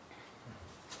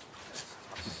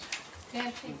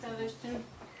 Nancy Featherston,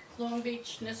 Long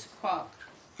Beach, Nisqually.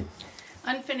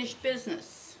 Unfinished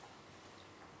business.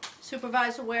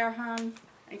 Supervisor Wareham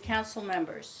and council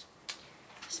members.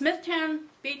 Smithtown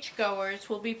beachgoers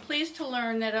will be pleased to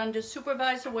learn that under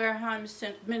Supervisor Wareheim's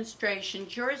administration,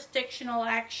 jurisdictional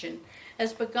action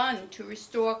has begun to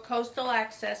restore coastal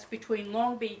access between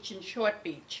Long Beach and Short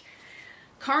Beach,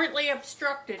 currently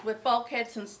obstructed with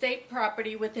bulkheads and state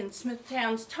property within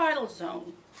Smithtown's tidal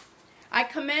zone. I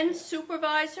commend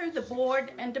Supervisor, the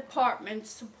board, and departments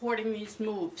supporting these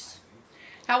moves.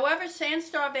 However, sand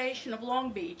starvation of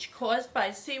Long Beach caused by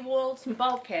seawalls and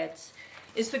bulkheads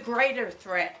is the greater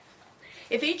threat.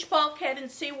 If each bulkhead and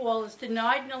seawall is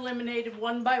denied and eliminated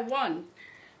one by one,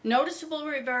 noticeable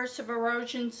reverse of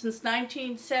erosion since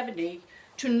 1970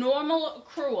 to normal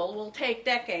accrual will take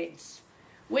decades,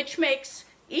 which makes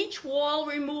each wall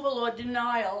removal or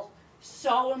denial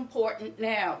so important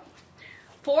now.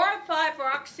 4 of 5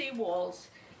 rock seawalls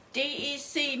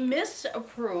DEC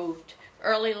misapproved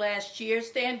early last year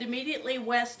stand immediately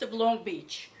west of Long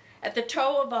Beach, at the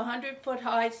toe of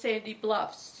 100-foot-high sandy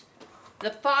bluffs.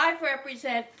 The 5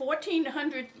 represent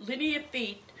 1,400 linear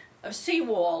feet of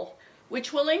seawall,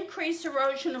 which will increase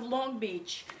erosion of Long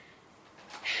Beach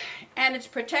and its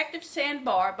protective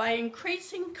sandbar by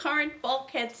increasing current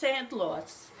bulkhead sand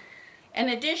loss, an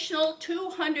additional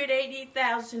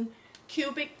 280,000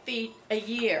 cubic feet a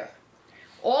year.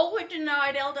 All were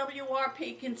denied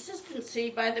LWRP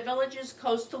consistency by the village's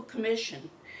Coastal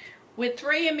Commission, with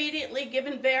 3 immediately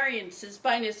given variances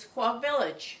by Nisqually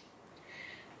Village.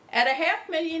 At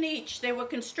 $500,000 each, they were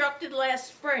constructed last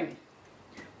spring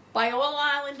by All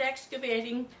Island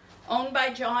Excavating, owned by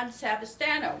John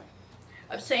Savastano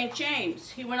of St. James.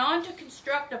 He went on to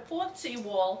construct a 4th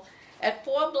seawall at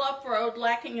 4 Bluff Road,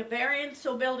 lacking a variance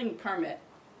or building permit.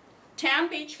 Town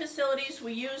beach facilities were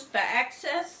used for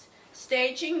access,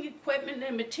 staging, equipment,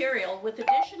 and material, with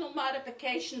additional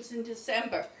modifications in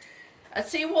December. A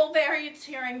seawall variance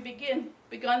hearing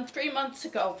begun 3 months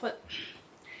ago for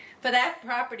that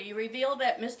property revealed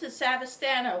that Mr.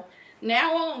 Savastano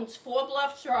now owns 4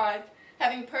 Bluffs Drive,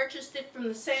 having purchased it from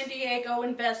the San Diego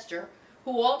investor,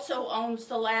 who also owns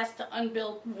the last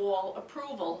unbuilt wall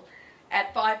approval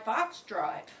at 5 Fox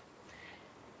Drive.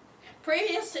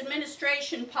 Previous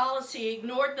administration policy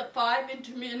ignored the 5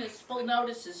 intermunicipal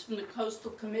notices from the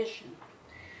Coastal Commission.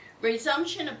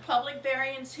 Resumption of public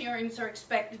variance hearings are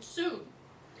expected soon.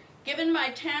 Given my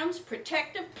town's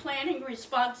protective planning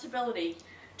responsibility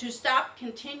to stop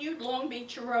continued Long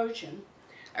Beach erosion,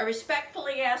 I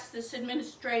respectfully ask this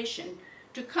administration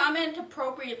to comment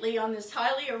appropriately on this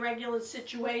highly irregular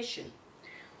situation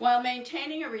while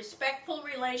maintaining a respectful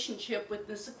relationship with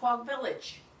Nisqually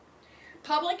Village.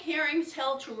 Public hearings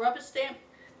held to rubber stamp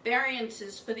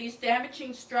variances for these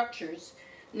damaging structures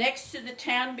next to the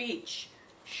town beach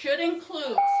should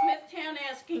include Smithtown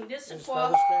asking Nisqually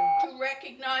to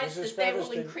recognize that they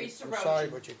will increase erosion. I'm sorry,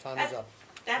 but your time is up.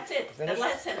 That's it. The Finished?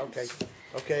 last sentence.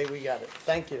 Okay, we got it.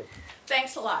 Thank you.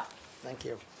 Thanks a lot. Thank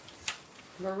you.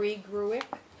 Marie Gruick.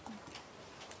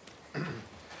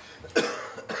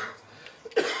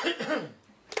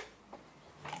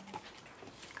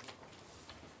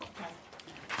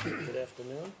 Good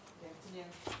afternoon. Good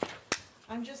afternoon.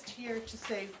 I'm just here to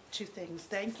say 2 things.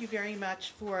 Thank you very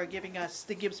much for giving us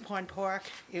the Gibbs Pond Park.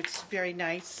 It's very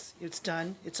nice. It's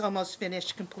done. It's almost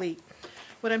finished, complete.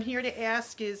 What I'm here to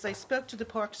ask is, I spoke to the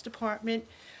Parks Department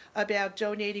about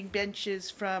donating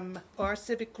benches from our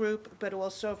civic group, but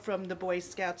also from the Boy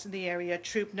Scouts in the area,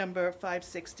 troop number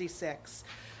 566.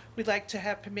 We'd like to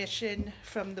have permission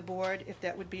from the board, if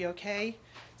that would be okay,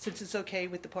 since it's okay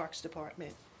with the Parks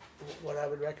Department. What I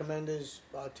would recommend is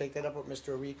take that up with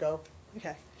Mr. Rico.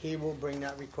 Okay. He will bring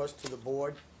that request to the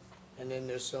board, and then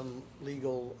there's some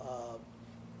legal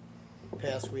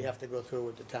paths we have to go through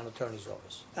with the town attorney's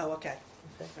office. Oh, okay.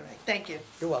 Okay. All right. Thank you.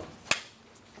 You're welcome.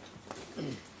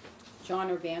 John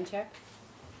Urbanchek.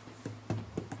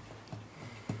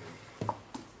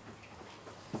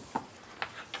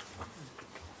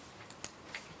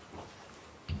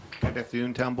 Good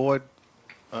afternoon, Town Board.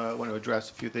 I want to address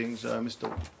a few things. Mr.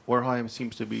 Werheim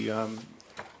seems to be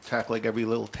tackling every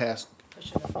little task,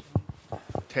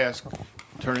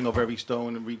 turning over every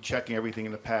stone and rechecking everything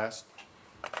in the past.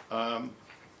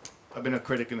 I've been a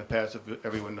critic in the past, if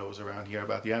everyone knows around here,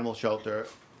 about the animal shelter.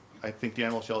 I think the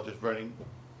animal shelter is running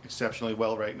exceptionally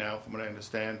well right now, from what I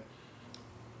understand,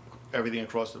 everything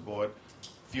across the board.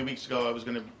 A few weeks ago, I was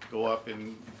going to go up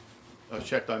and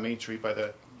checked on Main Street by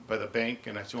the bank,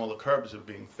 and I saw all the curbs are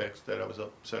being fixed that I was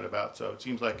upset about. So it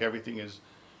seems like everything is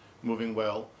moving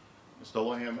well. Mr.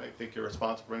 Lamb, I think you're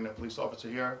responsible for bringing that police officer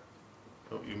here.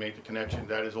 You made the connection.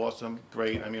 That is awesome.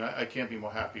 Great. I mean, I can't be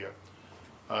more happier.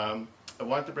 I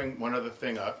wanted to bring one other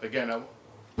thing up. Again,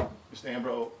 Mr.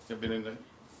 Ambrose, I've been in the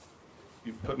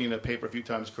you put me in the paper a few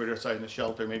times criticizing the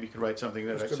shelter, maybe you could write something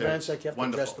that I Mr. said. Benson, you have to address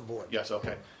Wonderful. the board. Yes,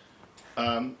 okay.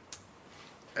 I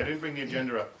didn't bring the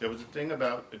agenda up. There was a thing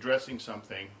about addressing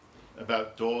something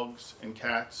about dogs and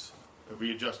cats,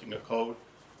 readjusting a code.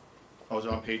 I was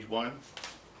on page 1.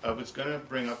 I was gonna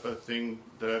bring up a thing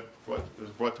that was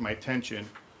brought to my attention.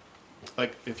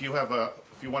 Like, if you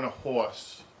want a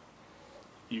horse,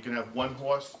 you can have one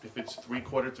horse if it's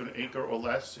 3/4 of an acre or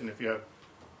less, and if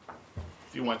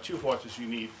you want 2 horses, you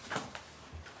need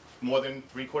more than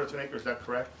 3/4 of an acre, is that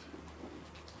correct?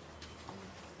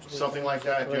 Something like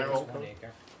that, general? 1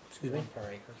 acre. Excuse me? 1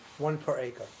 per acre. 1 per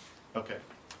acre. Okay.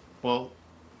 Well,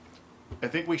 I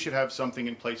think we should have something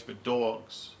in place for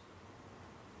dogs.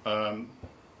 I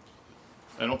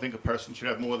don't think a person should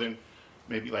have more than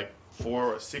maybe like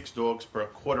 4 or 6 dogs per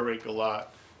 1/4 acre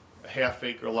lot, a 1/2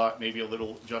 acre lot, maybe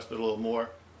just a little more.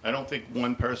 I don't think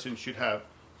one person should have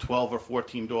 12 or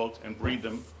 14 dogs and breed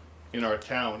them in our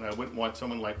town. I wouldn't want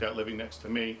someone like that living next to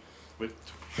me with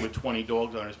 20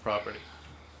 dogs on his property.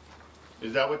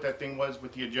 Is that what that thing was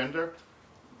with the agenda?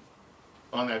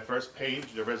 On that first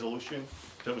page, the resolution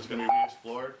that was gonna be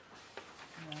re-explored?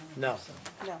 No.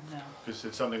 Because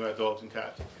it's something about dogs and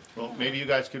cats. Well, maybe you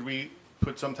guys could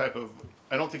put some type of,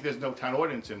 I don't think there's no town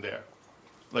ordinance in there.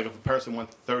 Like if a person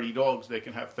wants 30 dogs, they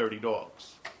can have 30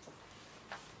 dogs.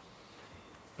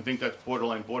 I think that's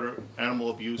border animal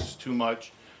abuse, too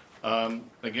much.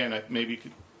 Again, maybe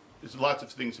there's lots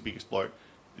of things to be explored.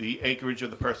 The acreage of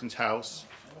the person's house,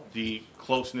 the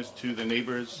closeness to the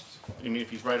neighbors. I mean, if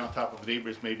he's right on top of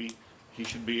neighbors, maybe he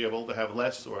should be able to have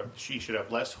less, or she should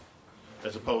have less,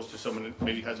 as opposed to someone that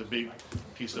maybe has a big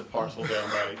piece of parcel down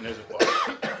by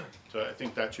Nezaquat. So I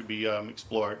think that should be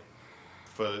explored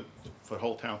for the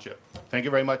whole township. Thank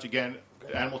you very much again.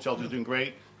 The animal shelter is doing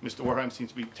great. Mr. Warheim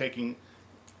seems to be taking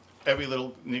every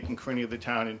little nick and cranny of the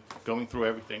town and going through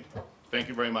everything. Thank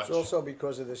you very much. It's also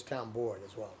because of this town board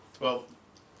as well. Well,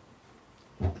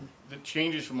 the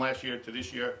changes from last year to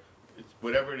this year,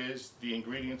 whatever it is, the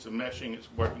ingredients of meshing is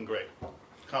working great.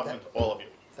 Compliment to all of you.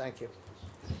 Thank you.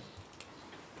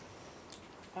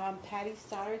 Patty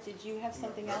Stoddard, did you have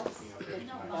something else?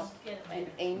 I'll get it And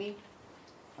later. Amy?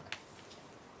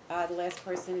 Okay. The last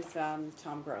person is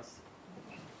Tom Gross.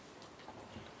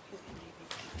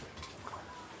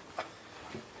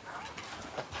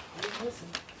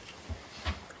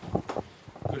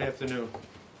 Good afternoon.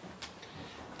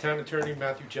 Town Attorney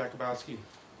Matthew Jakubowski,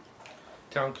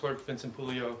 Town Clerk Vincent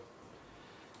Pulio,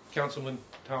 Councilman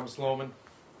Thomas Lohman,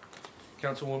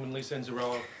 Councilwoman Lisa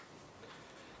Inzarello,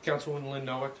 Councilwoman Lynn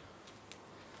Noack,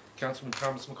 Councilman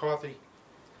Thomas McCarthy,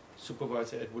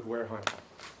 Supervisor Edward Wareheim.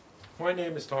 My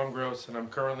name is Tom Gross, and I'm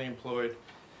currently employed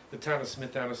at the Town of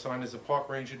Smithtown, assigned as a Park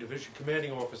Ranger Division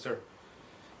Commanding Officer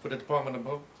for the Department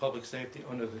of Public Safety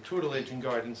under the tutelage and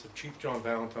guidance of Chief John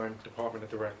Valentine, Department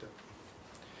Director.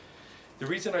 The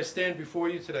reason I stand before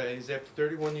you today is after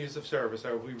 31 years of service,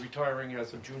 I will be retiring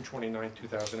as of June 29,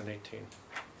 2018.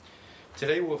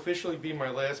 Today will officially be my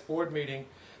last board meeting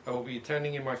I will be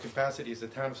attending in my capacity as a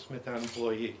Town of Smithtown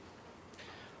employee.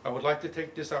 I would like to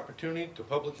take this opportunity to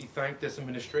publicly thank this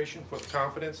administration for the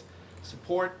confidence,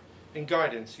 support, and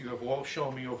guidance you have all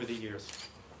shown me over the years.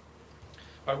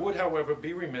 I would, however,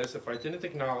 be remiss if I didn't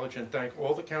acknowledge and thank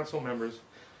all the council members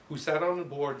who sat on the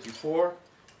board before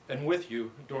and with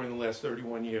you during the last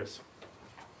 31 years.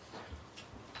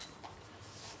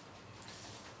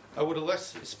 I would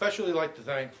especially like to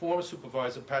thank former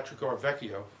Supervisor Patrick R.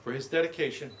 Vecchio for his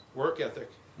dedication, work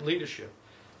ethic, and leadership,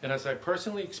 and as I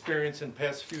personally experienced in the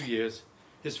past few years,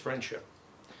 his friendship.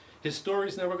 His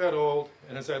stories never got old,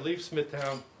 and as I leave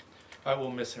Smithtown, I will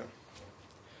miss him.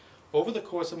 Over the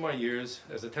course of my years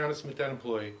as a Town of Smithtown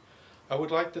employee, I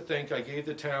would like to think I gave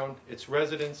the town, its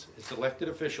residents, its elected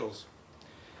officials,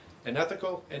 an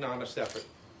ethical and honest effort.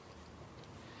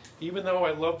 Even though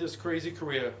I love this crazy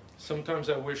career, sometimes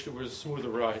I wish it was a smoother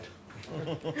ride.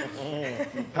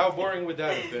 How boring would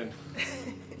that have been?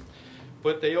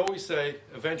 But they always say,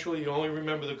 eventually you only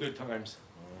remember the good times.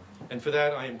 And for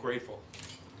that, I am grateful.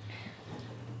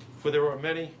 For there are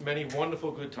many, many wonderful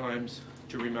good times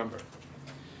to remember.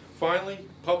 Finally,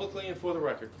 publicly and for the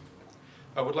record,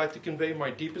 I would like to convey my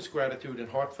deepest gratitude and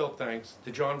heartfelt thanks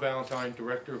to John Valentine,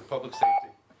 Director of Public Safety.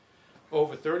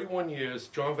 Over 31 years,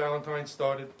 John Valentine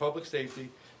started public safety,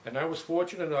 and I was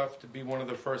fortunate enough to be one of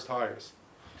the first hires.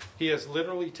 He has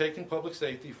literally taken public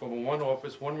safety from a one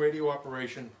office, one radio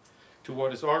operation to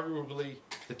what is arguably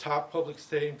the top town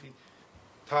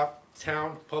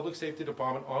public safety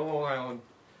department on Long Island,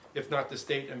 if not the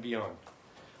state and beyond.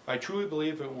 I truly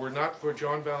believe if it were not for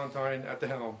John Valentine at the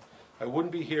helm, I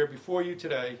wouldn't be here before you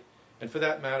today, and for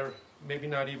that matter, maybe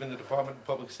not even the Department of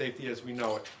Public Safety as we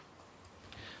know it.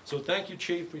 So thank you,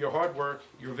 Chief, for your hard work,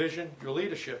 your vision, your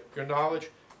leadership, your knowledge,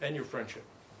 and your friendship.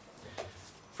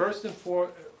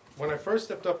 When I first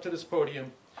stepped up to this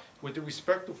podium, with the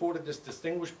respect afforded this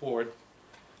distinguished board,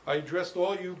 I addressed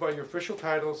all you by your official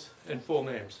titles and full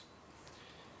names.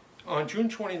 On June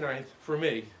 29th, for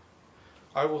me,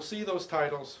 I will see those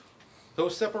titles,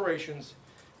 those separations,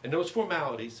 and those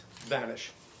formalities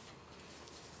vanish.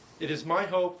 It is my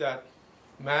hope that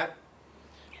Matt,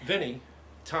 Vinnie,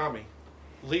 Tommy,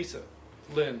 Lisa,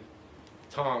 Lynn,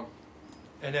 Tom,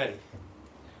 and Eddie,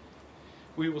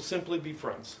 we will simply be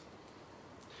friends.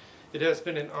 It has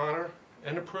been an honor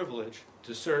and a privilege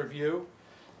to serve you,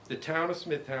 the town of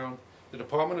Smithtown, the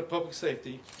Department of Public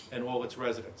Safety, and all its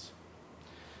residents.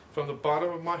 From the bottom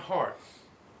of my heart,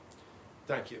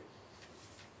 thank you.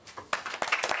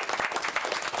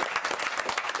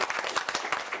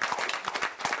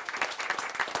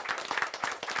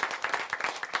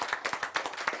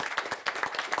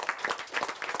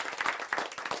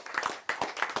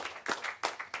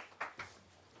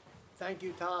 Thank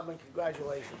you, Tom, and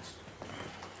congratulations.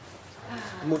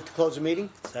 Move to close the meeting?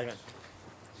 Second.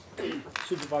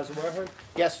 Supervisor Wareham?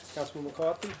 Yes. Councilman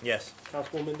McCarthy? Yes.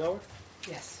 Councilwoman Miller?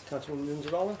 Yes. Councilwoman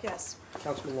Minzarella? Yes.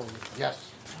 Councilman Longley?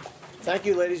 Yes. Thank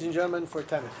you, ladies and gentlemen, for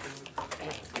attending.